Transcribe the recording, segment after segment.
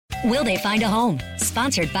Will they find a home?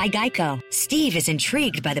 Sponsored by Geico. Steve is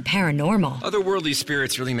intrigued by the paranormal. Otherworldly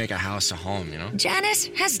spirits really make a house a home, you know?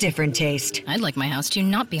 Janice has different taste. I'd like my house to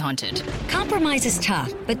not be haunted. Compromise is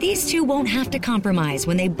tough, but these two won't have to compromise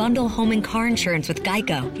when they bundle home and car insurance with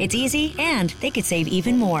Geico. It's easy, and they could save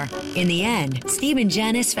even more. In the end, Steve and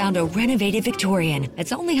Janice found a renovated Victorian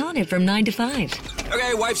that's only haunted from 9 to 5.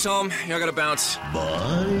 Okay, wife's home. I gotta bounce.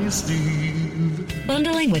 Bye, Steve.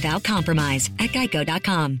 Bundling without compromise at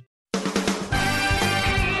geico.com.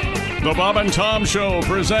 The Bob and Tom Show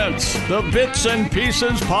presents the Bits and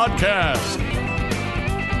Pieces Podcast.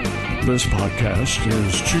 This podcast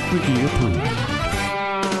is Chick McGee approved.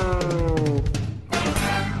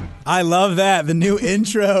 I love that. The new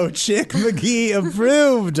intro, Chick McGee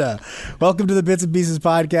approved. Welcome to the Bits and Pieces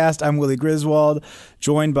Podcast. I'm Willie Griswold,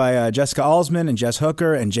 joined by Jessica Alsman and Jess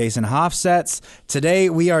Hooker and Jason Hofsetz. Today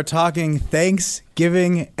we are talking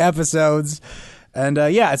Thanksgiving episodes. And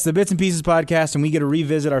it's the Bits and Pieces Podcast, and we get to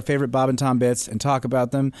revisit our favorite Bob and Tom bits and talk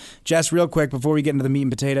about them. Jess, real quick, before we get into the meat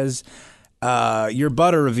and potatoes, your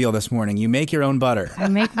butter reveal this morning. You make your own butter. I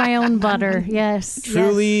make my own butter, yes.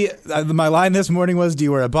 Truly, yes. My line this morning was, do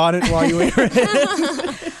you wear a bonnet while you wear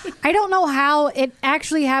it? I don't know how. It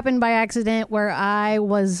actually happened by accident where I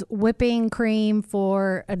was whipping cream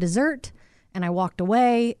for a dessert, and I walked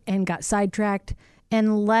away and got sidetracked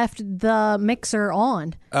and left the mixer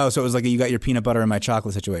on. Oh, so it was like you got your peanut butter and my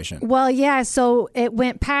chocolate situation. Well, yeah, so it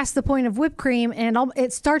went past the point of whipped cream, and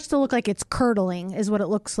it starts to look like it's curdling, is what it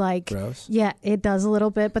looks like. Gross. Yeah, it does a little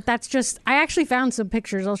bit, but that's just, I actually found some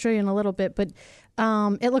pictures. I'll show you in a little bit, but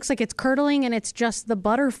it looks like it's curdling, and it's just the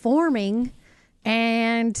butter forming,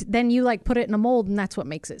 and then you put it in a mold, and that's what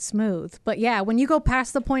makes it smooth. But yeah, when you go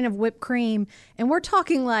past the point of whipped cream, and we're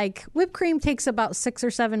talking whipped cream takes about 6 or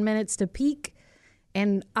 7 minutes to peak,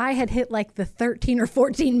 and I had hit the 13 or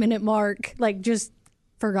 14 minute mark, just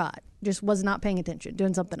forgot, just was not paying attention,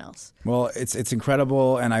 doing something else. Well, it's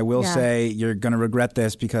incredible, and I will say you're going to regret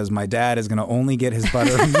this because my dad is going to only get his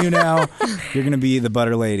butter from you now. You're going to be the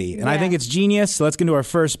butter lady. And I think it's genius, so let's get into our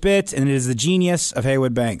first bit, and it is the genius of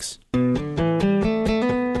Haywood Banks.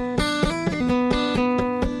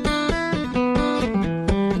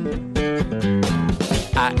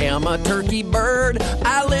 I am a turkey bird,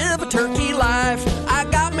 I live a turkey life. I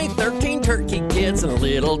got me 13 turkey kids and a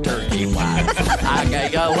little turkey wife. I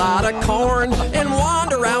get a lot of corn and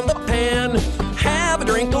wander around the pen. Have a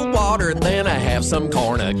drink of water, then I have some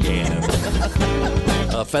corn again.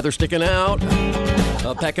 A feather sticking out,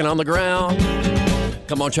 a pecking on the ground.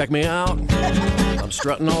 Come on, check me out, I'm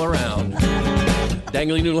strutting all around.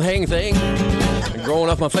 Dangly noodle hang thing, growing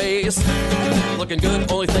off my face. Looking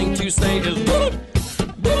good, only thing to say is boop.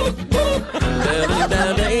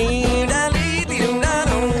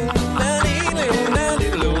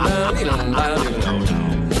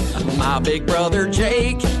 My big brother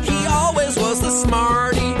Jake, he always was the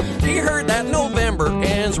smarty. He heard that November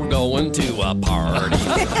ends, we're going to a party.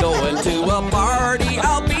 Going to a party,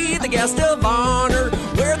 I'll be the guest of honor,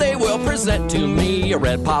 where they will present to me a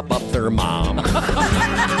red pop-up thermom.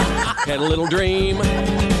 Had a little dream,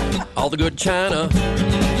 all the good china.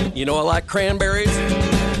 You know I like cranberries,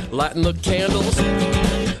 lighting the candles.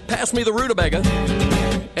 Pass me the rutabaga.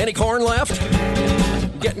 Any corn left?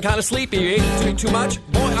 Getting kind of sleepy. You ate too much?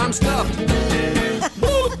 Boy, I'm stuffed.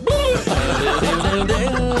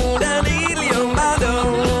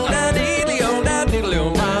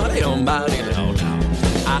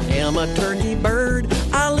 I am a turkey bird.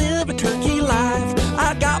 I live a turkey life.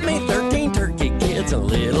 I got me 13 turkey kids and a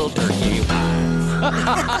little turkey wife.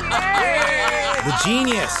 The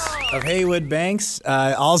genius of Haywood Banks.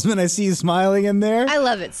 Alsman, I see you smiling in there. I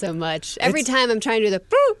love it so much. Every time I'm trying to do the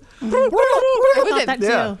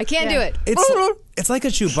I can't do it. It's like a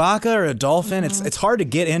Chewbacca or a dolphin. It's hard to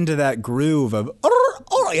get into that groove of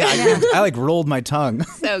I rolled my tongue.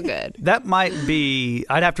 So good. That might be,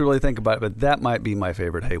 I'd have to really think about it, but that might be my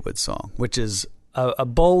favorite Haywood song, which is a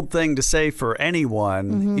bold thing to say for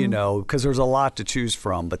anyone, because there's a lot to choose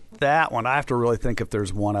from. But that one, I have to really think if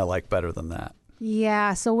there's one I like better than that.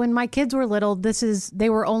 Yeah, so when my kids were little, they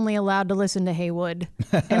were only allowed to listen to Haywood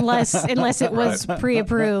unless it was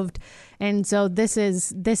pre-approved. And so this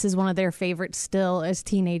is one of their favorites still as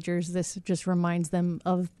teenagers. This just reminds them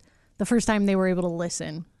of the first time they were able to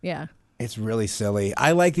listen. Yeah. It's really silly.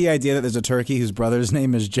 I like the idea that there's a turkey whose brother's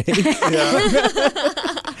name is Jake.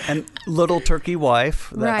 And little turkey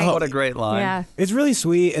wife. Right. What a great line. Yeah. It's really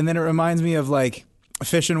sweet. And then it reminds me of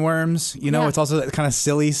Fish and Worms. You know, Yeah. it's also that kind of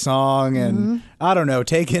silly song, and I don't know,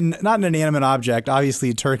 taking not an inanimate object,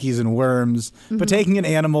 obviously turkeys and worms, but taking an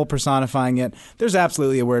animal, personifying it. There's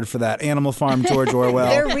absolutely a word for that. Animal Farm, George Orwell.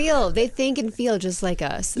 They're real. They think and feel just like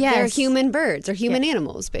us. Yes. They're human birds or human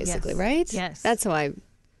animals, basically, Yes. right? Yes. That's how I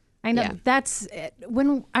know Yeah. that's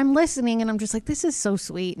when I'm listening and I'm just like, this is so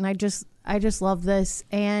sweet, and I just love this.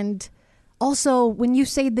 And also, when you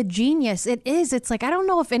say the genius, it's like, I don't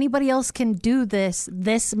know if anybody else can do this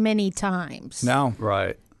many times. No.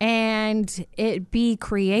 Right. And it be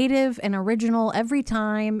creative and original every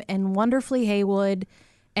time, and wonderfully Haywood,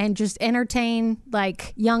 and just entertain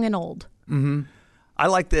like young and old. I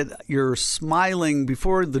like that you're smiling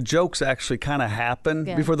before the jokes actually kind of happen.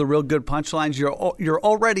 Yeah. Before the real good punchlines, you're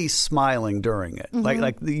already smiling during it.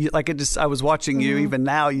 Like it just. I was watching you even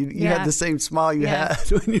now. You Yeah. had the same smile you Yeah.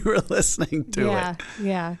 had when you were listening to Yeah, it.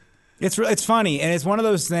 yeah. It's funny, and it's one of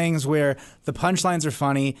those things where the punchlines are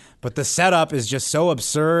funny, but the setup is just so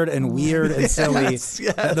absurd and weird and silly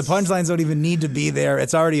that the punchlines don't even need to be there.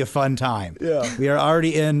 It's already a fun time. Yeah, we are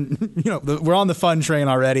already in. We're on the fun train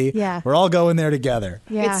already. Yeah. We're all going there together.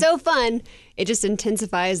 Yeah. It's so fun. It just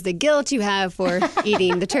intensifies the guilt you have for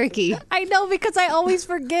eating the turkey. I know, because I always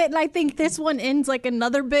forget, and I think this one ends like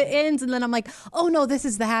another bit ends, and then I'm like, oh no, this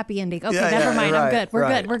is the happy ending. Okay, Yeah, never yeah, mind. I'm right, good. We're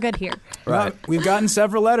right. good. We're good here. Right. We've gotten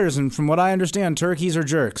several letters, and from what I understand, turkeys are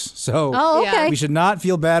jerks. So Oh, okay. we should not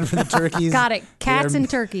feel bad for the turkeys. Got it. Cats They're- and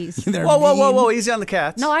turkeys. they're Whoa! mean. Easy on the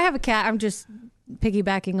cats. No, I have a cat. I'm just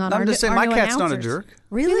piggybacking on. I'm our, just saying, our my new cat's not a announcers. jerk.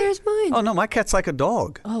 Really? There's mine. Oh no, my cat's like a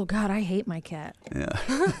dog. Oh God, I hate my cat.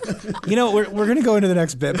 We're gonna go into the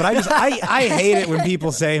next bit, but I hate it when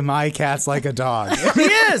people say my cat's like a dog. He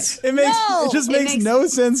is. It just makes no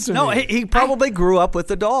sense to No, me. he probably grew up with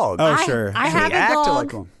the dog. Oh, sure. I So he have a acted dog,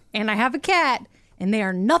 like one. and I have a cat, and they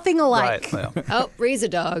are nothing alike. Right. Well, Oh, Bree's a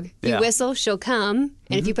dog. If you Yeah. whistle, she'll come.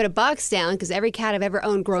 And if you put a box down, because every cat I've ever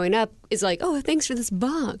owned growing up is like, oh, thanks for this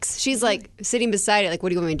box. She's like sitting beside it, like, what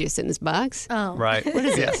do you want me to do, sit in this box? Oh, right. What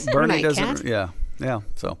is this? What Bernie am I, a doesn't. cat? Yeah.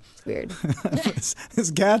 So It's weird.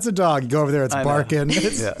 This cat's a dog. You go over there, it's I know. barking.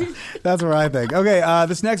 yeah. That's where I think. Okay,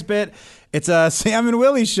 this next bit, it's a Sam and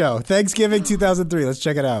Willie show. Thanksgiving 2003. Let's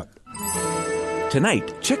check it out.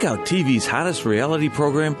 Tonight, check out TV's hottest reality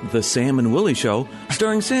program, The Sam and Willie Show,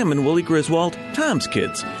 starring Sam and Willie Griswold, Tom's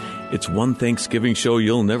Kids. It's one Thanksgiving show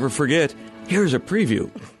you'll never forget. Here's a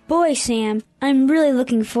preview. Boy, Sam, I'm really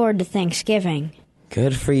looking forward to Thanksgiving.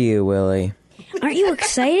 Good for you, Willie. Aren't you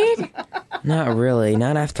excited? Not really,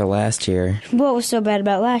 not after last year. What was so bad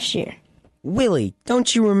about last year? Willie,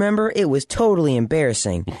 don't you remember? It was totally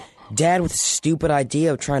embarrassing. Dad with a stupid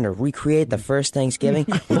idea of trying to recreate the first Thanksgiving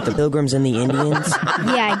with the Pilgrims and the Indians.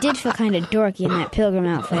 Yeah, I did feel kind of dorky in that pilgrim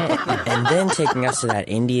outfit. And then taking us to that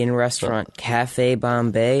Indian restaurant, Cafe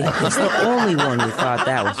Bombay. He's the only one who thought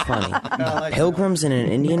that was funny. Pilgrims in an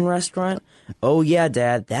Indian restaurant? Oh yeah,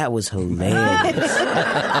 Dad, that was hilarious.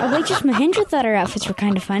 Our waitress Mahendra thought our outfits were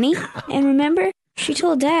kind of funny. And remember, she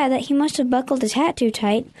told Dad that he must have buckled his hat too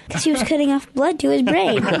tight because he was cutting off blood to his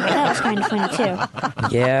braid. That was kind of funny,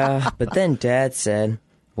 too. Yeah, but then Dad said,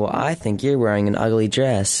 well, I think you're wearing an ugly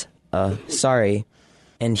dress. Sorry.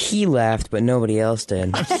 And he laughed, but nobody else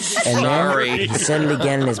did. And then he said it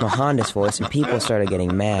again in his Mohandas voice, and people started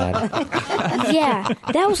getting mad. Yeah,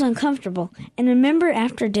 that was uncomfortable. And remember,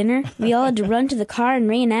 after dinner, we all had to run to the car and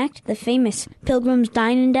reenact the famous Pilgrim's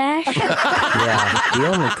Dine and Dash? Yeah, the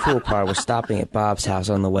only cool part was stopping at Bob's house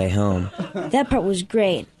on the way home. That part was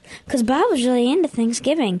great. Because Bob was really into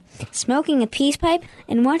Thanksgiving, smoking a peace pipe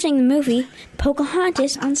and watching the movie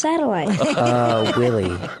Pocahontas on satellite.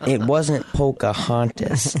 Willie, it wasn't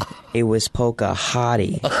Pocahontas. It was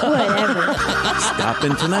Pocahottie. Whatever. Stop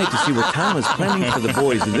in tonight to see what Tom is planning for the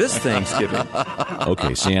boys this Thanksgiving.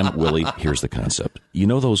 Okay, Sam, Willie, here's the concept. You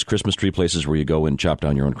know those Christmas tree places where you go and chop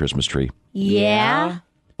down your own Christmas tree? Yeah?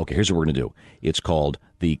 Okay, here's what we're going to do. It's called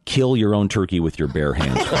the Kill Your Own Turkey with Your Bare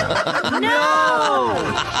Hands. No!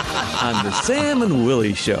 On the Sam and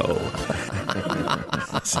Willie Show.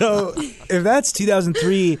 So if that's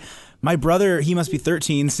 2003, my brother, he must be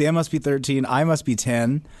 13. Sam must be 13. I must be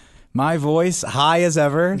 10. My voice, high as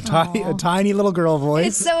ever. A tiny little girl voice.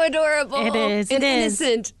 It's so adorable. It is. And It is.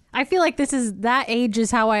 innocent. I feel like that age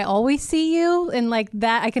is how I always see you, and like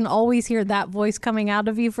that, I can always hear that voice coming out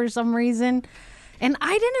of you for some reason. And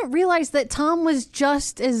I didn't realize that Tom was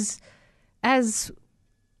just as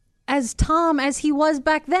Tom as he was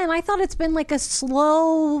back then. I thought it's been like a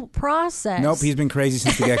slow process. Nope, he's been crazy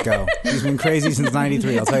since the get-go. He's been crazy since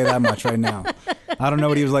 93, I'll tell you that much right now. I don't know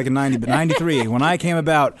what he was like in 90, but 93, when I came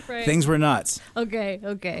about, things were nuts.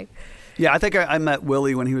 Okay. Yeah, I think I met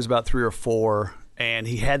Willie when he was about 3 or 4. and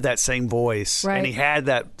he had that same voice. Right. And he had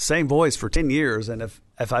that same voice for 10 years. And if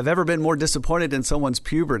I've ever been more disappointed in someone's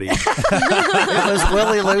puberty, it was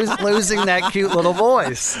Willie losing that cute little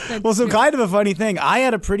voice. Well, so kind of a funny thing. I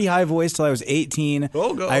had a pretty high voice till I was 18.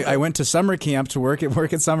 I went to summer camp to work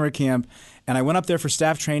at summer camp, and I went up there for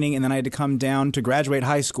staff training, and then I had to come down to graduate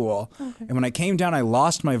high school. Okay. And when I came down, I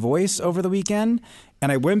lost my voice over the weekend.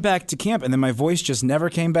 And I went back to camp, and then my voice just never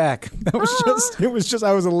came back. It was just,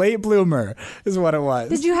 I was a late bloomer, is what it was.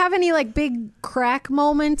 Did you have any like big crack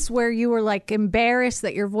moments where you were like embarrassed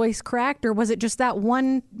that your voice cracked, or was it just that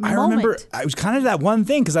one moment? I remember it was kind of that one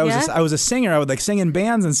thing because I was a singer. I would like sing in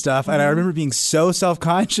bands and stuff, and I remember being so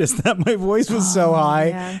self-conscious that my voice was so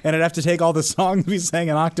high, and I'd have to take all the songs we sang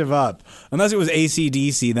an octave up. Unless it was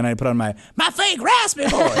AC/DC, then I'd put on my fake raspy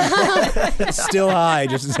voice. It's still high,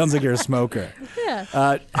 just it sounds like you're a smoker. Yeah.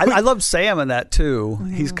 I love Sam in that too.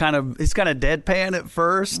 Mm-hmm. He's kind of deadpan at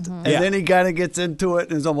first, and then he kind of gets into it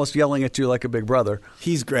and is almost yelling at you like a big brother.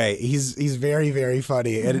 He's great. He's very, very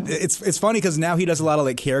funny, and it's funny because now he does a lot of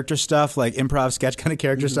like character stuff, like improv sketch kind of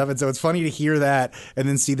character stuff, and so it's funny to hear that and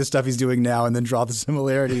then see the stuff he's doing now and then draw the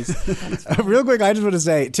similarities. Real quick, I just want to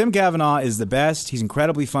say Tim Cavanaugh is the best. He's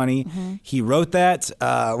incredibly funny. Mm-hmm. He wrote that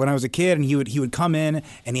when I was a kid, and he would come in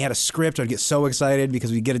and he had a script. I'd get so excited because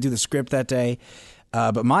we'd get to do the script that day.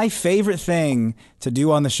 But my favorite thing to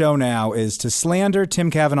do on the show now is to slander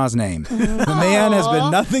Tim Cavanaugh's name. The man has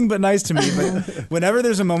been nothing but nice to me. But whenever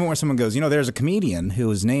there's a moment where someone goes, there's a comedian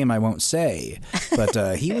whose name I won't say,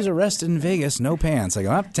 but he was arrested in Vegas, no pants. I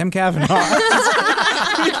go, Tim Cavanaugh.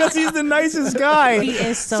 Because he's the nicest guy. He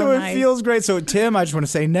is so nice. It feels great. So Tim, I just want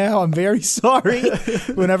to say now, I'm very sorry.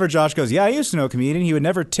 Whenever Josh goes, I used to know a comedian. He would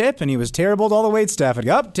never tip, and he was terrible to all the wait staff. I'd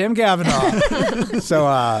go, Tim Cavanaugh.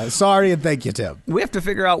 So sorry, and thank you, Tim. We have to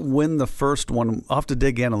figure out when the first one. I'll have to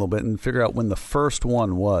dig in a little bit and figure out when the first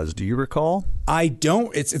one was. Do you recall? I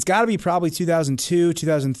don't. It's got to be probably 2002,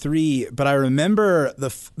 2003. But I remember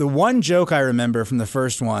the one joke I remember from the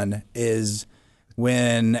first one is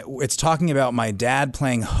when it's talking about my dad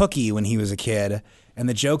playing hooky when he was a kid. And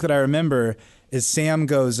the joke that I remember is Sam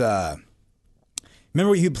goes, remember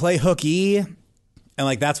when you play hooky? And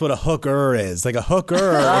like that's what a hooker is. Like a hooker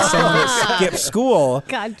is someone that skips school.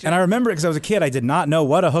 Gotcha. And I remember it because I was a kid. I did not know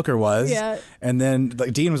what a hooker was. Yeah. And then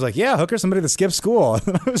like Dean was like, "Yeah, hooker, somebody that skips school."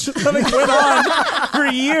 And I was just something went on for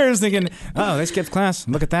years, thinking, "Oh, they skipped class.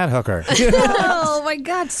 Look at that hooker." Oh my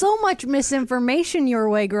God, so much misinformation your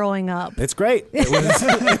way growing up. It's great.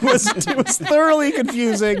 It was thoroughly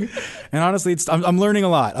confusing, and honestly, I'm learning a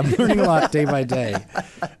lot. I'm learning a lot day by day.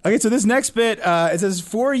 Okay, so this next bit it says,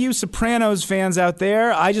 "For you Sopranos fans out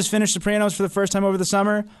there, I just finished Sopranos for the first time over the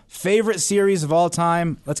summer. Favorite series of all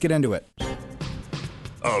time. Let's get into it."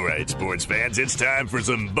 All right, sports fans, it's time for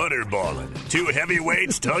some butterballing. Two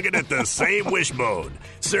heavyweights tugging at the same wishbone.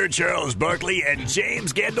 Sir Charles Barkley and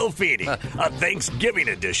James Gandolfini. A Thanksgiving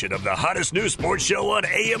edition of the hottest new sports show on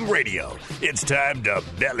AM radio. It's time to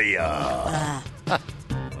belly up.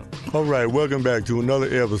 All right, welcome back to another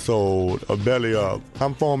episode of Belly Up.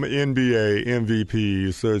 I'm former NBA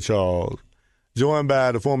MVP Sir Charles, joined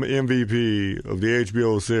by the former MVP of the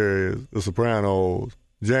HBO series The Sopranos,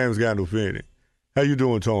 James Gandolfini. How you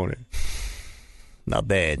doing, Tony? Not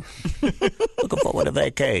bad. Looking forward to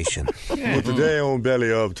vacation. Well, today on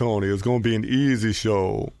Belly Up, Tony, it's going to be an easy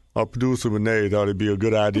show. Our producer, Renee, thought it'd be a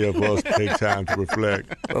good idea for us to take time to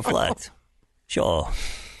reflect. Reflect? Sure.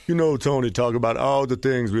 You know, Tony, talk about all the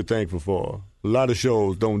things we're thankful for. A lot of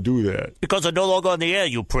shows don't do that. Because they're no longer on the air,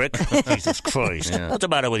 you prick. Jesus Christ. Yeah. What's the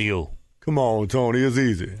matter with you? Come on, Tony, it's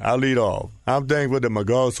easy. I'll lead off. I'm thankful that my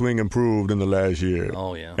golf swing improved in the last year.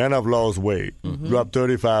 Oh, yeah. And I've lost weight. Dropped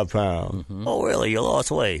 35 pounds. Mm-hmm. Oh, really? You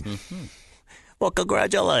lost weight? Mm-hmm. Well,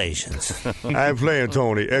 congratulations. I ain't playing,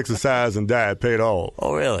 Tony. Exercise and diet paid off.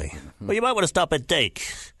 Oh, really? Well, you might want to stop at Dake.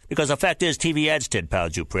 Because the fact is, TV adds 10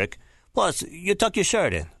 pounds, you prick. Plus, you tuck your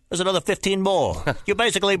shirt in. There's another 15 more. You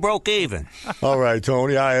basically broke even. All right,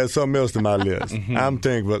 Tony, I add something else to my list. I'm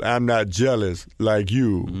thankful I'm not jealous like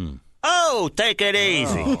you. Oh, take it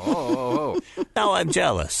easy. Now I'm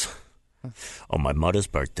jealous. On my mother's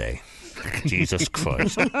birthday. Jesus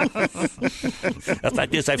Christ. The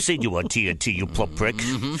fact is, I've seen you on TNT, you plump prick.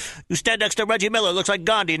 You stand next to Reggie Miller, looks like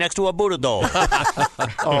Gandhi next to a Buddha doll.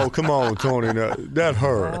 Oh, come on, Tony. That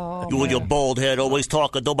hurt. You and your bald head always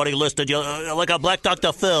talking, nobody listened. You're like a black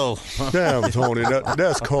Dr. Phil. Damn, Tony,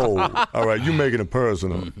 that's cold. All right, you making it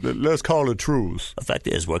personal. Let's call it truce. The fact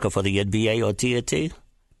is, working for the NBA on TNT,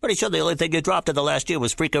 pretty sure the only thing you dropped in the last year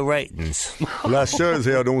was freaking ratings. Well, I sure as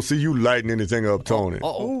hell don't see you lighting anything up, Tony.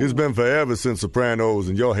 It's been forever since Sopranos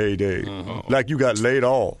in your heyday. Like you got laid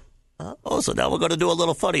off. Oh, so now we're going to do a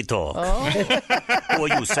little funny talk. Who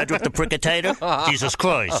are you, Cedric the Prickatator? Jesus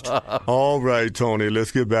Christ. All right, Tony,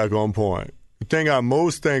 let's get back on point. The thing I'm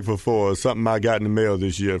most thankful for is something I got in the mail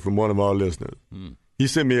this year from one of our listeners. He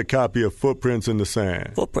sent me a copy of Footprints in the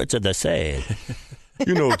Sand. Footprints in the Sand.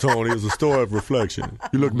 You know, Tony, it's a story of reflection.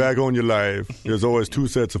 You look back on your life, there's always two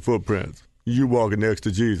sets of footprints. You walking next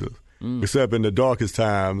to Jesus. Except in the darkest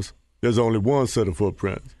times, there's only one set of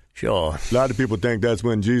footprints. Sure. A lot of people think that's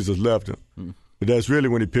when Jesus left him. But that's really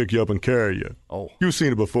when he picked you up and carried you. Oh. You've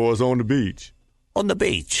seen it before. It's on the beach. On the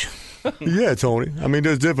beach? Yeah, Tony. I mean,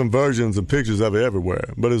 there's different versions and pictures of it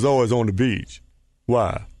everywhere, but it's always on the beach.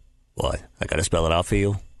 Why? What? I got to spell it out for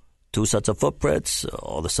you? Two sets of footprints.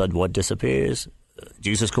 All of a sudden, one disappears.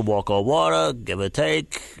 Jesus could walk on water, give or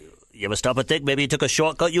take. You ever stop and think maybe he took a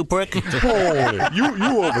shortcut, you prick? Holy, you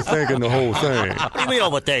overthinking the whole thing. What do you mean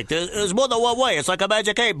overthink? There's more than one way. It's like a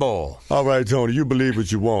magic 8-ball. All right, Tony, you believe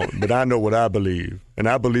what you want, but I know what I believe. And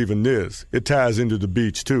I believe in this. It ties into the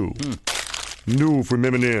beach, too. New from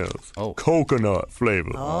M&M's. Coconut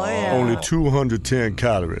flavor. Oh, yeah. Only 210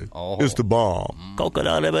 calories. It's the bomb.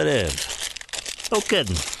 Coconut M&M's. No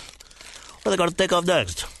kidding. What are they going to think of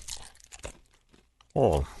next?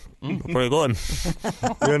 Oh, pretty good.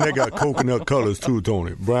 Then they got coconut colors, too,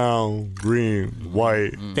 Tony. Brown, green,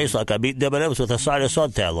 white. Tastes like I'm eating M&M's with a side of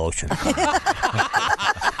suntan lotion.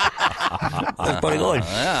 That's pretty good.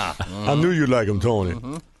 Yeah. I knew you'd like them,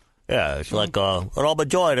 Tony. Yeah, it's like an almond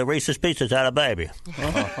joy that Reese's Pieces had a baby.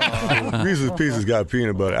 Reese's Pieces got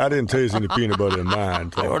peanut butter. I didn't taste any peanut butter in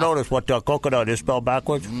mine, Tony. You ever notice what coconut is spelled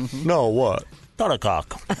backwards? No, what?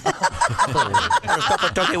 Turtle-cock. Stuff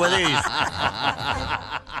a turkey with these.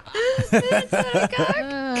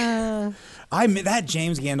 That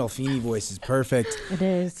James Gandolfini voice is perfect. It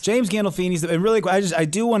is. James Gandolfini's and really I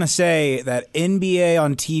do want to say that NBA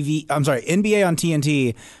on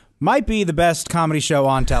TNT might be the best comedy show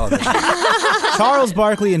on television. Charles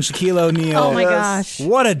Barkley and Shaquille O'Neal. Oh my gosh.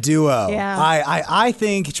 What a duo. Yeah. I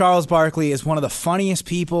think Charles Barkley is one of the funniest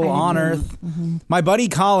people on earth. My buddy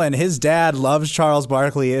Colin, his dad loves Charles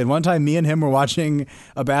Barkley, and one time me and him were watching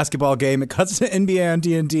a basketball game. It cuts to NBA on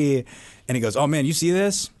TNT, and he goes, "Oh man, you see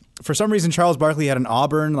this?" For some reason, Charles Barkley had an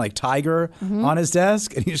Auburn tiger on his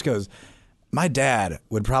desk, and he just goes, "My dad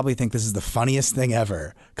would probably think this is the funniest thing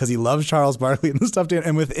ever because he loves Charles Barkley and the stuff."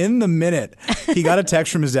 And within the minute, he got a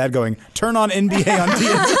text from his dad going, "Turn on NBA on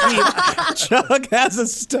TNT." Chuck has a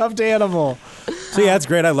stuffed animal. So yeah, that's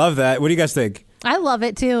great. I love that. What do you guys think? I love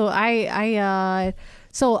it too.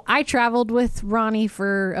 So I traveled with Ronnie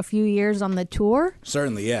for a few years on the tour.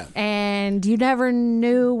 Certainly, yeah. And you never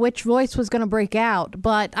knew which voice was going to break out.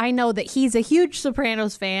 But I know that he's a huge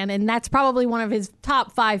Sopranos fan, and that's probably one of his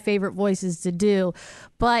top 5 favorite voices to do.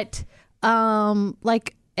 But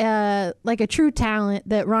like a true talent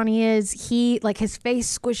that Ronnie is, he his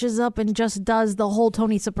face squishes up and just does the whole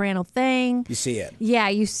Tony Soprano thing. You see it. Yeah,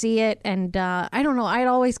 you see it. And I don't know, it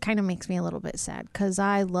always kind of makes me a little bit sad because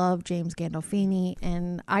I love James Gandolfini,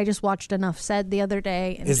 and I just watched Enough Said the other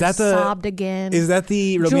day and sobbed again. Is that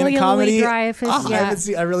the romantic Julia comedy? Louis-Dreyfus, I yeah. haven't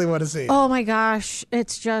seen. I really want to see. Oh my gosh,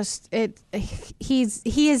 it's just he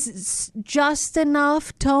is just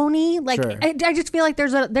enough Tony. Sure. I just feel like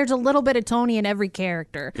there's a little bit of Tony in every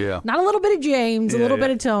character. Yeah. Not a little bit of James, a little bit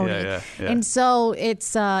of Tony. Yeah. And so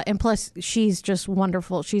it's and plus she's just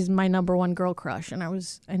wonderful. She's my number one girl crush. And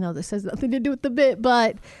I know this has nothing to do with the bit,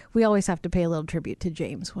 but we always have to pay a little tribute to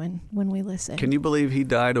James when we listen. Can you believe he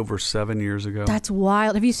died over 7 years ago? That's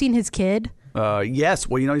wild. Have you seen his kid? Yes.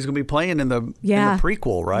 Well, he's going to be playing in the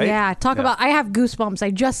prequel, right? Yeah. Talk about, I have goosebumps.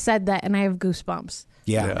 I just said that and I have goosebumps.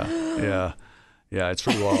 Yeah. It's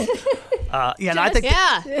pretty wild. And I think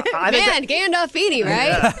Gandolfini,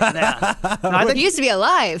 right? I think he used to be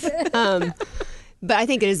alive. But I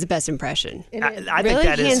think it is the best impression. I think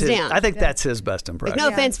that is hands down. I think that's his best impression. No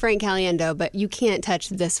offense, Frank Caliendo, but you can't touch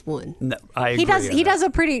this one. No, I agree. He does a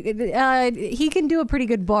pretty. He can do a pretty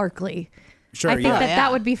good Barkley. Sure. I think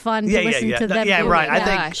that would be fun to listen to them. Yeah, do right.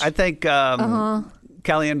 it. I think.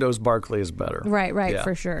 Caliendo's Barkley is better. Right,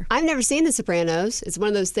 for sure. I've never seen The Sopranos. It's one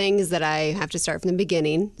of those things that I have to start from the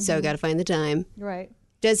beginning, so I got to find the time. Right.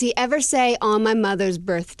 Does he ever say "on my mother's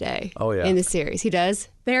birthday"? Oh yeah. In the series, he does.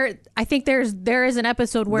 I think there is an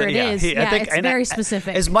episode where it is. It's very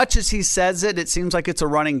specific. As much as he says it, it seems like it's a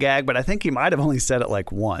running gag, but I think he might have only said it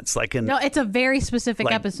once. No, it's a very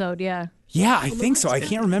specific episode. Yeah. Yeah, I think so. I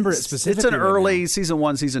can't remember it specifically. It's an early season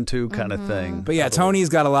 1, season 2 kind of thing. But yeah, Tony's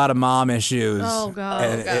got a lot of mom issues. Oh God.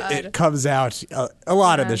 And it comes out a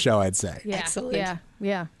lot of the show, I'd say. Yeah. Excellent.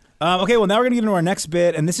 Yeah. Okay, well, now we're going to get into our next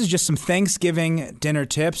bit, and this is just some Thanksgiving dinner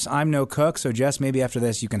tips. I'm no cook, so Jess, maybe after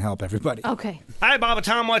this you can help everybody. Okay. Hey, Baba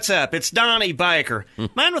Tom, what's up? It's Donnie Baker.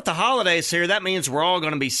 Man, with the holidays here, that means we're all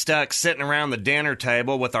going to be stuck sitting around the dinner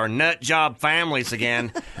table with our nut job families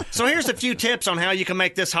again. So here's a few tips on how you can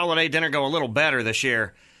make this holiday dinner go a little better this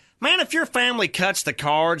year. Man, if your family cuts the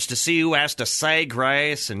cards to see who has to say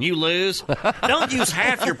grace and you lose, don't use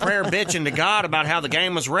half your prayer bitching to God about how the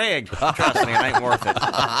game was rigged. Trust me, it ain't worth it.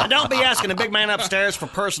 And don't be asking the big man upstairs for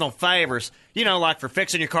personal favors, you know, like for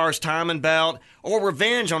fixing your car's timing belt or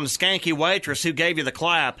revenge on the skanky waitress who gave you the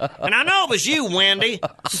clap. And I know it was you, Wendy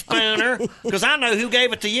Spooner, because I know who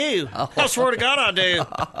gave it to you. I swear to God I do.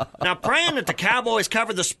 Now, praying that the Cowboys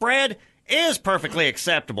cover the spread is perfectly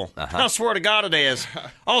acceptable. I swear to God it is.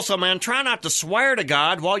 Also, man, try not to swear to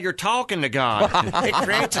God while you're talking to God. It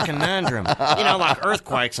creates a conundrum. You know, like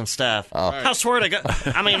earthquakes and stuff. I swear to God.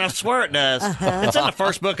 I swear it does. It's in the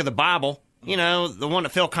first book of the Bible. You know, the one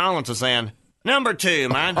that Phil Collins is in. Number 2,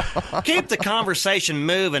 man, keep the conversation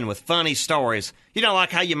moving with funny stories. You know,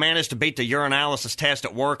 like how you managed to beat the urinalysis test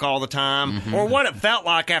at work all the time, or what it felt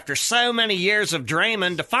like after so many years of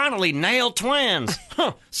dreaming to finally nail twins.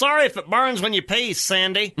 Sorry if it burns when you pee,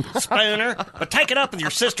 Sandy Spooner, but take it up with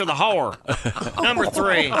your sister the whore. Number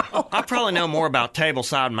 3, I probably know more about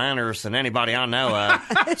tableside manners than anybody I know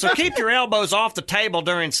of. So keep your elbows off the table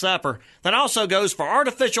during supper. That also goes for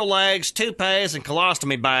artificial legs, toupees, and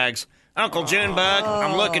colostomy bags. Uncle Junebug,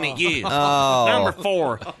 I'm looking at you. Number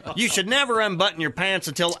 4, you should never unbutton your pants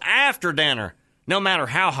until after dinner, no matter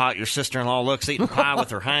how hot your sister-in-law looks eating pie with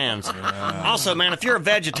her hands. Also, man, if you're a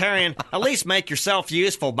vegetarian, at least make yourself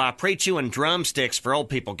useful by pre-chewing drumsticks for old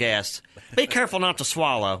people guests. Be careful not to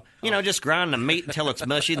swallow. You know, just grind the meat until it's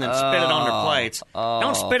mushy and then spit it on their plates.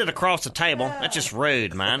 Don't spit it across the table. That's just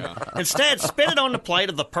rude, man. Instead, spit it on the plate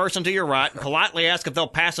of the person to your right and politely ask if they'll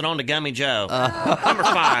pass it on to Gummy Joe. Number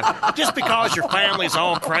 5, just because your family's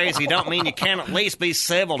all crazy don't mean you can't at least be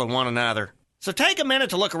civil to one another. So take a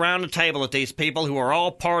minute to look around the table at these people who are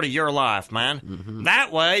all part of your life, man.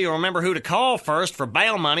 That way you'll remember who to call first for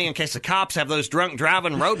bail money in case the cops have those drunk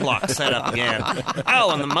driving roadblocks set up again.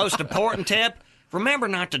 Oh, and the most important tip, remember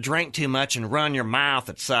not to drink too much and run your mouth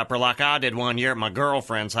at supper like I did one year at my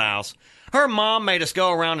girlfriend's house. Her mom made us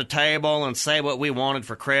go around the table and say what we wanted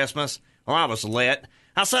for Christmas. Well, I was lit.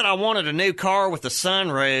 I said I wanted a new car with a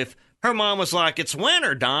sunroof. Her mom was like, "It's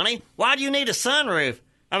winter, Donnie. Why do you need a sunroof?"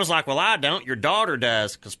 I was like, "Well, I don't. Your daughter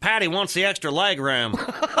does, because Patty wants the extra leg room."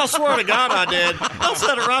 I swear to God I did. I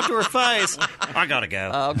said it right to her face. I gotta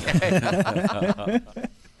go. Okay.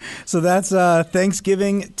 So that's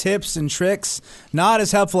Thanksgiving tips and tricks. Not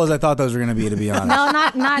as helpful as I thought those were going to be honest. No,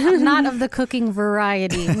 not of the cooking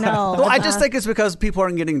variety. No. Well, I just think it's because people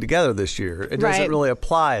aren't getting together this year. It doesn't really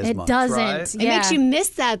apply as much. It doesn't. Right? It makes you miss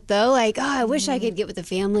that, though. Like, oh, I wish I could get with the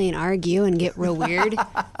family and argue and get real weird.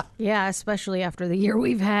 Yeah, especially after the year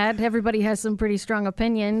we've had. Everybody has some pretty strong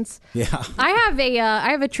opinions. Yeah. I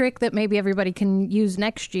have a trick that maybe everybody can use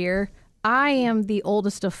next year. I am the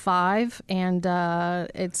oldest of 5, and I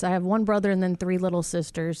have one brother and then 3 little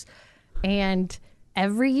sisters. And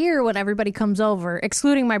every year when everybody comes over,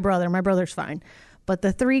 excluding my brother's fine, but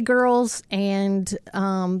the 3 girls and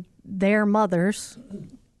their mothers,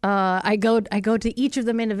 I go to each of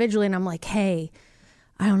them individually, and I'm like, "Hey,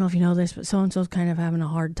 I don't know if you know this, but so-and-so's kind of having a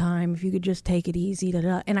hard time. If you could just take it easy."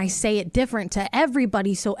 And I say it different to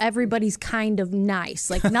everybody, so everybody's kind of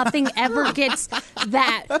nice. Like, nothing ever gets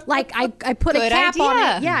that. Like, I put Good a cap idea. on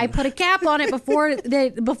it. Yeah, I put a cap on it before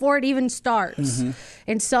it even starts. Mm-hmm.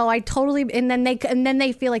 And so I totally, and then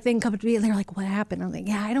they feel like they can come up to me and they're like, "What happened?" I'm like,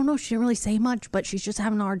 "Yeah, I don't know. She didn't really say much, but she's just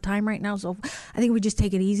having a hard time right now. So I think we just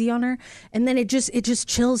take it easy on her." And then it just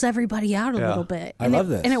chills everybody out a little bit. I love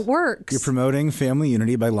this. And it works. You're promoting family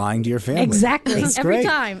unity by lying to your family. Exactly. That's every great.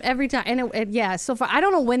 time. And yeah, so far, I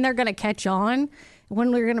don't know when they're going to catch on,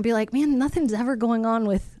 when we're going to be like, "Man, nothing's ever going on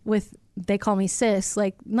with they call me sis.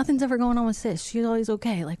 Like, nothing's ever going on with sis. She's always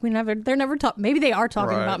okay." Like, they're never talking. Maybe they are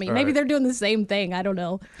talking about me. Maybe they're doing the same thing. I don't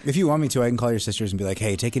know. If you want me to, I can call your sisters and be like,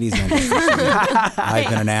 "Hey, take it easy on this. I've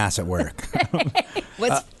been an ass at work."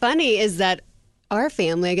 What's funny is that our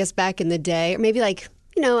family, I guess back in the day, or maybe like,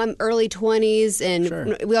 I'm early 20s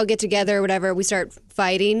and we all get together or whatever. We start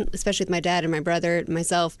fighting, especially with my dad and my brother and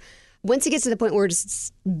myself. Once it gets to the point where we're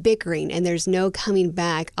just bickering and there's no coming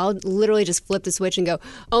back, I'll literally just flip the switch and go,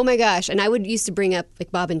 "Oh my gosh." And I would used to bring up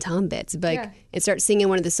like Bob and Tom bits, and start singing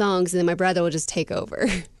one of the songs, and then my brother will just take over.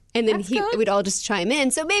 And then we'd all just chime in.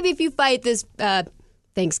 So maybe if you fight this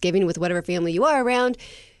Thanksgiving with whatever family you are around,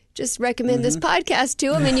 just recommend this podcast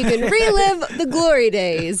to them and you can relive the glory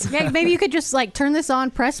days. Yeah, maybe you could just like turn this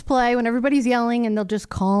on, press play when everybody's yelling, and they'll just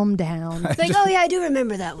calm down. It's like, oh yeah, I do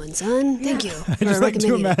remember that one, son. Thank you. I just like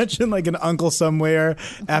to imagine like an uncle somewhere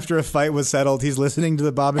after a fight was settled. He's listening to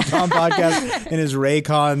the Bob and Tom podcast in his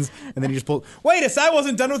Raycons, and then he just pulled, wait, I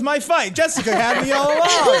wasn't done with my fight. Jessica had me all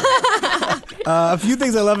along. A few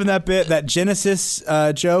things I love in that bit. That Genesis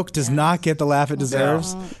joke does not get the laugh it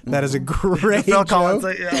deserves. That is a great joke.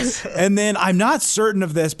 And then I'm not certain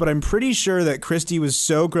of this, but I'm pretty sure that Christy was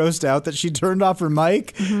so grossed out that she turned off her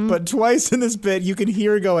mic. But twice in this bit, you can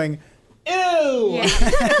hear her going, ew!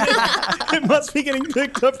 Yeah. It must be getting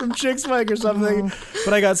picked up from Chick's mic or something.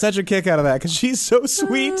 But I got such a kick out of that because she's so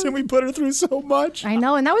sweet and we put her through so much. I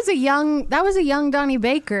know, and that was a young Donnie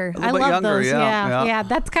Baker. I love those. Yeah.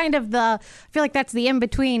 That's kind of I feel like that's the in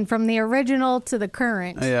between from the original to the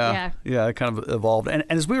current. Yeah. It kind of evolved. And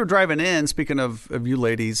as we were driving in, speaking of you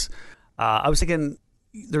ladies, I was thinking,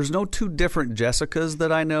 there's no two different Jessicas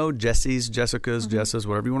that I know. Jessies, Jessicas, Jessas,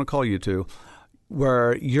 whatever you want to call you two.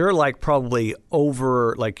 Where you're like probably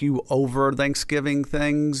over Thanksgiving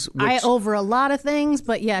things. I over a lot of things,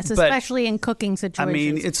 but yes, especially in cooking situations. I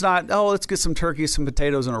mean, it's not, let's get some turkey, some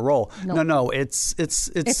potatoes, and a roll. Nope. No,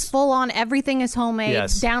 it's full on. Everything is homemade,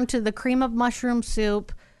 yes. Down to the cream of mushroom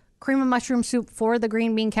soup. Cream of mushroom soup for the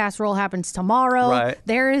green bean casserole happens tomorrow. Right.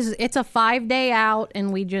 It's a 5-day out,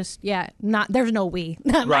 and we just there's no we.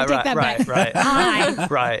 I take that back.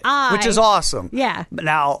 Right. Which is awesome. Yeah.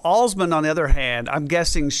 Now, Alsman, on the other hand, I'm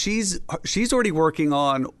guessing she's already working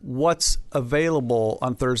on what's available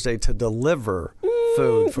on Thursday to deliver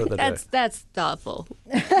food for the day. That's thoughtful.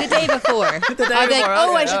 The day before. I'll be like,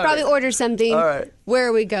 I should probably order something. All right. Where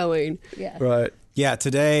are we going? Yeah. Right. Yeah,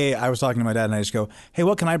 today I was talking to my dad and I just go, hey,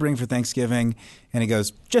 what can I bring for Thanksgiving? And he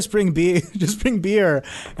goes, just bring beer.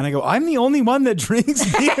 And I go, I'm the only one that drinks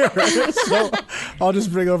beer. So I'll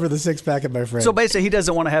just bring over the 6-pack of my friend. So basically he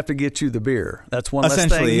doesn't want to have to get you the beer. That's one less thing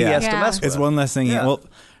he has to mess with. It's one less thing. Well,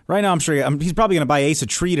 right now I'm sure he's probably going to buy Ace a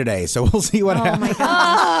tree today. So we'll see what happens. Oh,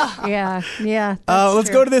 my gosh. Yeah. Let's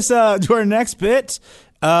go to this to our next bit.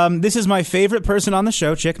 This is my favorite person on the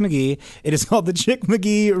show, Chick McGee. It is called the Chick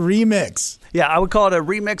McGee Remix. Yeah, I would call it a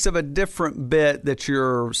remix of a different bit that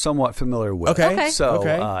you're somewhat familiar with. Okay. So,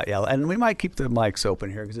 and we might keep the mics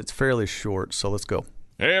open here because it's fairly short. So let's go.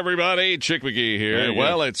 Hey, everybody. Chick McGee here.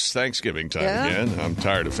 Well, it's Thanksgiving time again. I'm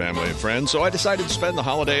tired of family and friends, so I decided to spend the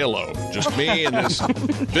holiday alone. Just me and this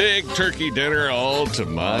big turkey dinner all to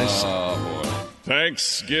myself.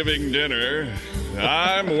 Thanksgiving dinner,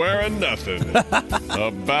 I'm wearing nothing.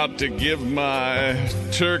 About to give my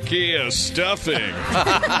turkey a stuffing.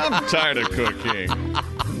 I'm tired of cooking.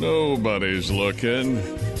 Nobody's looking.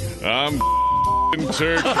 I'm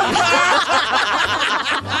turkey.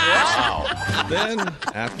 Wow. Then,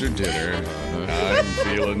 after dinner, I'm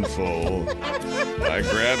feeling full. I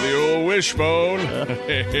grab the old wishbone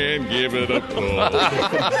and give it a pull.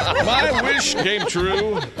 My wish came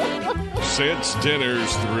true. Since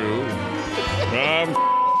dinner's through, I'm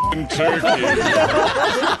turkey.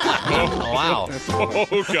 Oh, wow.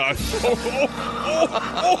 Oh, God.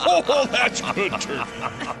 Oh, that's good turkey.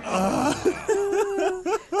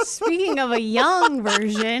 Speaking of a young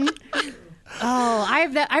version... Oh,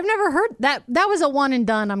 I've never heard that. That was a one and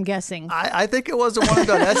done, I'm guessing. I think it was a one and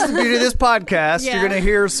done. That's the beauty of this podcast. Yeah. You're going to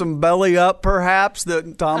hear some belly up, perhaps,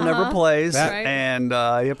 that Tom never plays. Right. And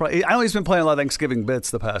I know he's been playing a lot of Thanksgiving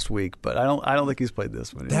bits the past week, but I don't think he's played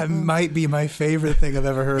this one yet. That might be my favorite thing I've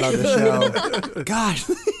ever heard on the show. Gosh.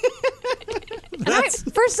 For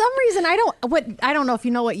some reason, I don't know if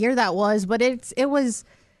you know what year that was, but it was.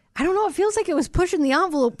 I don't know. It feels like it was pushing the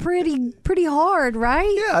envelope pretty hard,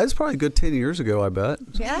 right? Yeah, it's probably a good 10 years ago, I bet.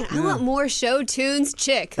 Yeah, I want more show tunes,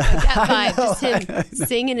 Chick. Like that vibe, just him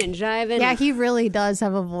singing and jiving. Yeah, he really does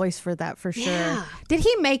have a voice for that, for sure. Yeah. Did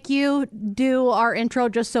he make you do our intro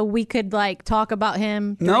just so we could like talk about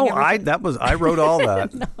him? No, I wrote all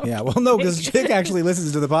that. No. Yeah, well, no, because Chick actually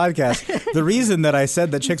listens to the podcast. The reason that I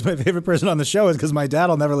said that Chick's my favorite person on the show is because my dad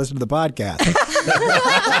will never listen to the podcast.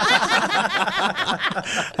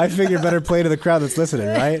 I figured better play to the crowd that's listening,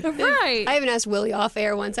 right? Right. I even asked Willie off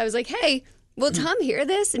air once. I was like, hey, will Tom hear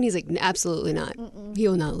this? And he's like, absolutely not. He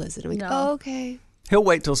will not listen. I'm like, oh, okay. He'll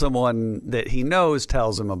wait till someone that he knows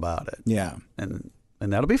tells him about it. Yeah. And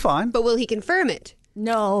that'll be fine. But will he confirm it?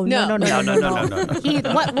 No.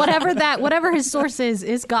 Whatever his source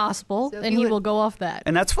is gospel, and he will go off that.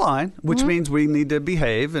 And that's fine, which means we need to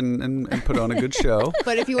behave and put on a good show.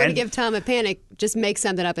 But if you want to give Tom a panic, just make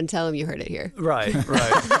something up and tell him you heard it here. Right.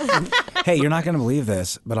 Hey, you're not going to believe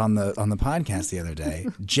this, but on the podcast the other day,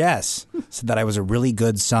 Jess said that I was a really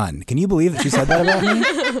good son. Can you believe that she said that about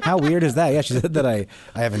me? How weird is that? Yeah, she said that I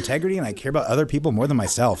have integrity and I care about other people more than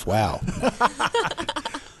myself. Wow.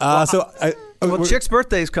 Chick's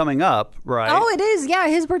birthday is coming up, right? Oh, it is. Yeah,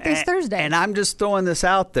 his birthday's Thursday. And I'm just throwing this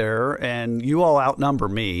out there, and you all outnumber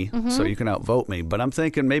me, so you can outvote me. But I'm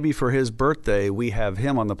thinking maybe for his birthday, we have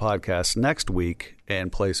him on the podcast next week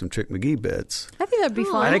and play some Chick McGee bits. I think that'd be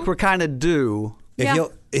fun. I think we're kind of due.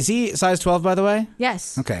 Is he size 12, by the way?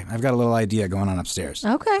 Yes. Okay, I've got a little idea going on upstairs.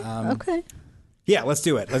 Okay. Yeah, let's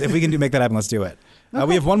do it. If we can make that happen, let's do it. Okay.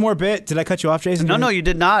 We have one more bit. Did I cut you off, Jason? No, you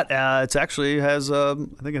did not. It actually has, I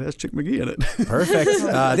think it has Chick McGee in it. Perfect.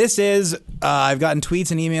 This is, I've gotten tweets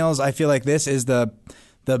and emails. I feel like this is the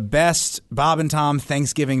best Bob and Tom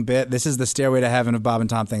Thanksgiving bit. This is the Stairway to Heaven of Bob and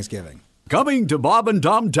Tom Thanksgiving. Coming to Bob and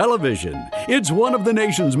Tom Television, it's one of the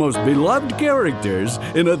nation's most beloved characters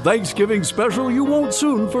in a Thanksgiving special you won't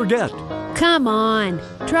soon forget. Come on,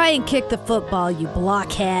 try and kick the football, you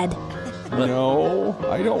blockhead. No,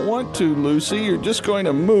 I don't want to, Lucy. You're just going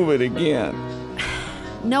to move it again.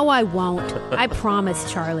 No, I won't. I promise,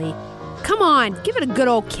 Charlie. Come on, give it a good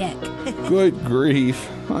old kick. Good grief.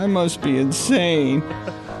 I must be insane.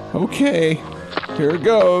 Okay, here it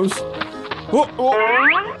goes.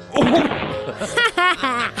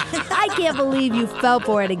 I can't believe you fell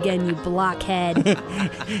for it again, you blockhead.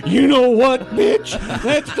 You know what, bitch?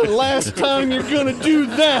 That's the last time you're gonna do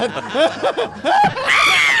that.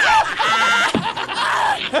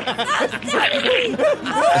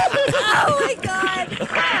 Oh my God!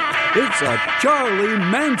 It's a Charlie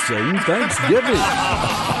Manson Thanksgiving.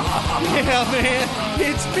 Yeah, man,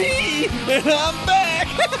 it's me, and I'm back.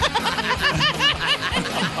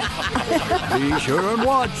 Be sure and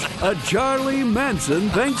watch A Charlie Manson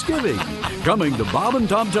Thanksgiving, coming to Bob and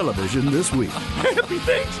Tom Television this week. Happy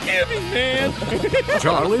Thanksgiving, man.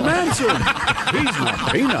 Charlie Manson. He's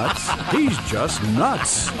not peanuts. He's just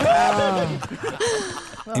nuts.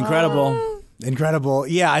 Incredible.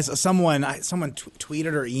 Yeah, someone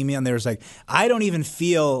tweeted or emailed, and they was like, I don't even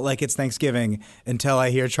feel like it's Thanksgiving until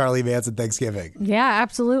I hear Charlie Manson Thanksgiving. Yeah,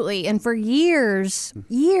 absolutely. And for years,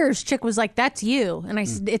 Chick was like, that's you. And I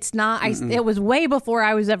said, it's not. It was way before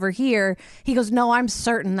I was ever here. He goes, no, I'm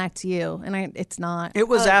certain that's you. And it's not. It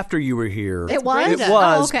was after you were here. It was? It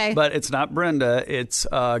was, oh, okay. But it's not Brenda. It's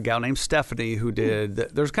a gal named Stephanie who did.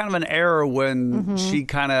 There's kind of an error when she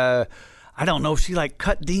kind of... I don't know if she like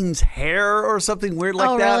cut Dean's hair or something weird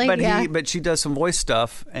like that, really? but she does some voice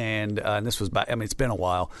stuff, and this was back. I mean, it's been a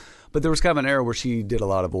while, but there was kind of an era where she did a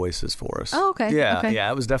lot of voices for us. Oh, okay. Yeah,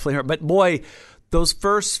 it was definitely her. But boy,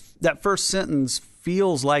 that first sentence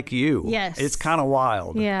feels like you. Yes, it's kind of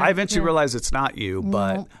wild. Yeah, I eventually realized it's not you,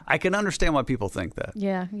 but I can understand why people think that.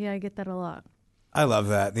 Yeah, I get that a lot. I love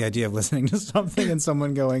that. The idea of listening to something and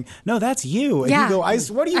someone going, no, that's you. And you go,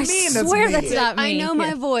 what do you mean I swear that's me? That's not me. I know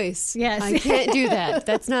my voice. Yes. I can't do that.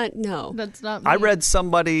 That's not me. That's not me. I read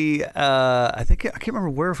somebody, I can't remember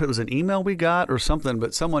where, if it was an email we got or something,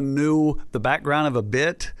 but someone knew the background of a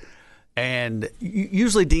bit. And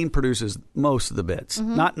usually Dean produces most of the bits,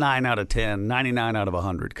 not 9 out of 10, 99 out of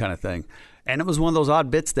 100 kind of thing. And it was one of those odd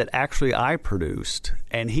bits that actually I produced,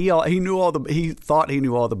 and he thought he knew all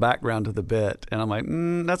the background to the bit, and I'm like,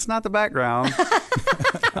 that's not the background.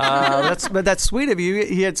 But that's sweet of you.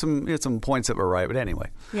 He had some points that were right, but anyway,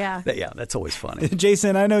 that's always funny.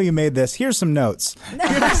 Jason, I know you made this. Here's some notes.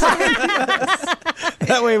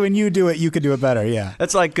 That way, when you do it, you can do it better. Yeah,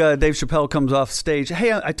 that's like Dave Chappelle comes off stage.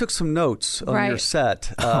 Hey, I took some notes on your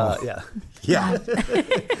set. Yeah. Yeah.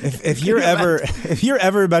 If you're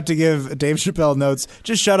ever about to give Dave Chappelle notes,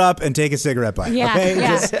 just shut up and take a cigarette bite. Yeah. Okay?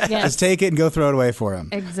 Yeah. Just take it and go throw it away for him.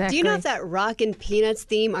 Exactly. Do you know if that Rockin' Peanuts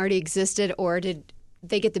theme already existed, or did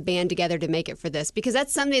they get the band together to make it for this? Because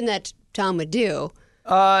that's something that Tom would do.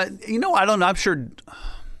 I don't know. I'm sure.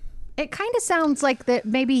 It kind of sounds like that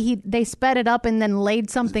maybe they sped it up and then laid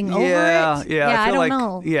something over it. Yeah. I don't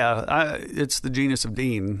know. Yeah, it's the genius of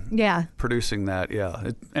Dean. Yeah. Producing that.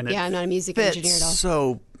 Yeah. I'm not a music engineer at all.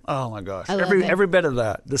 So, oh my gosh, I love it. Every bit of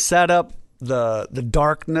that, the setup, the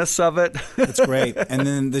darkness of it. It's great. And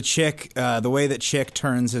then the Chick, the way that Chick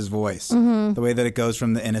turns his voice, the way that it goes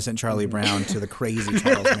from the innocent Charlie Brown to the crazy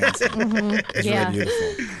Charles Manson is really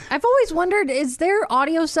beautiful. I've always wondered, is there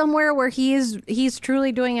audio somewhere where he's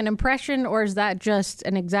truly doing an impression, or is that just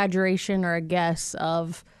an exaggeration or a guess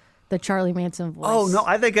of the Charlie Manson voice. Oh no,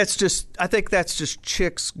 I think that's just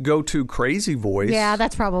Chick's go-to crazy voice. Yeah,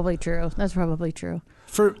 that's probably true.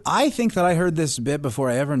 I think that I heard this bit before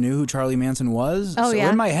I ever knew who Charlie Manson was. Oh, so yeah?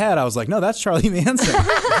 in my head, I was like, no, that's Charlie Manson.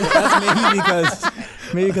 That's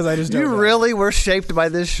maybe because I just don't know. You really were shaped by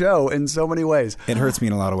this show in so many ways. It hurts me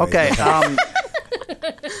in a lot of ways. Okay.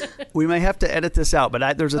 We may have to edit this out,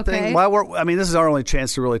 but there's a thing. This is our only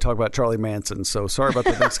chance to really talk about Charlie Manson, so sorry about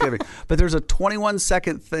the Thanksgiving. But there's a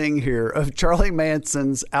 21-second thing here of Charlie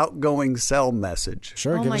Manson's outgoing cell message.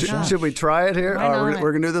 Sure, give it a shot. Should we try it here?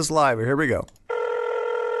 We're going to do this live. Here we go.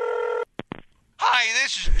 Hi,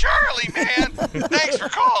 this is Charlie, man. Thanks for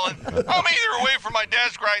calling. I'm either away from my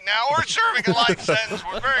desk right now or serving a life sentence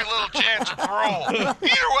with very little chance of parole. Either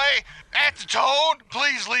way, at the tone,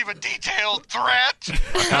 please leave a detailed threat,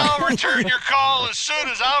 and I'll return your call as soon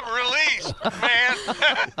as I'm released, man.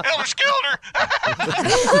 Helter Skelter.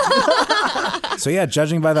 So yeah,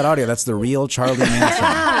 judging by that audio, that's the real Charlie Manson.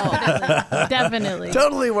 Wow. Definitely.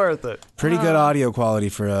 Totally worth it. Pretty good audio quality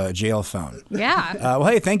for a jail phone. Yeah. Well,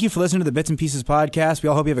 hey, thank you for listening to the Bits and Pieces podcast. We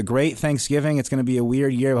all hope you have a great Thanksgiving. It's going to be a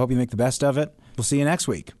weird year. I hope you make the best of it. We'll see you next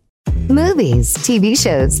week. Movies, TV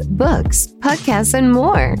shows, books, podcasts, and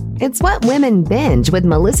more. It's What Women Binge with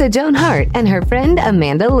Melissa Joan Hart and her friend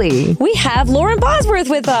Amanda Lee. We have Lauren Bosworth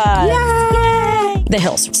with us. Yay! The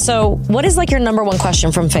Hills. So what is like your number one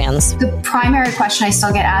question from fans? The primary question I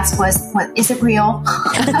still get asked was, "What is it real?"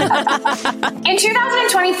 In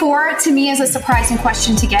 2024, to me, is a surprising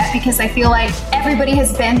question to get because I feel like everybody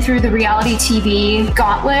has been through the reality TV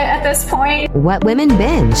gauntlet at this point. What Women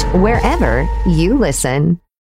Binge, wherever you listen.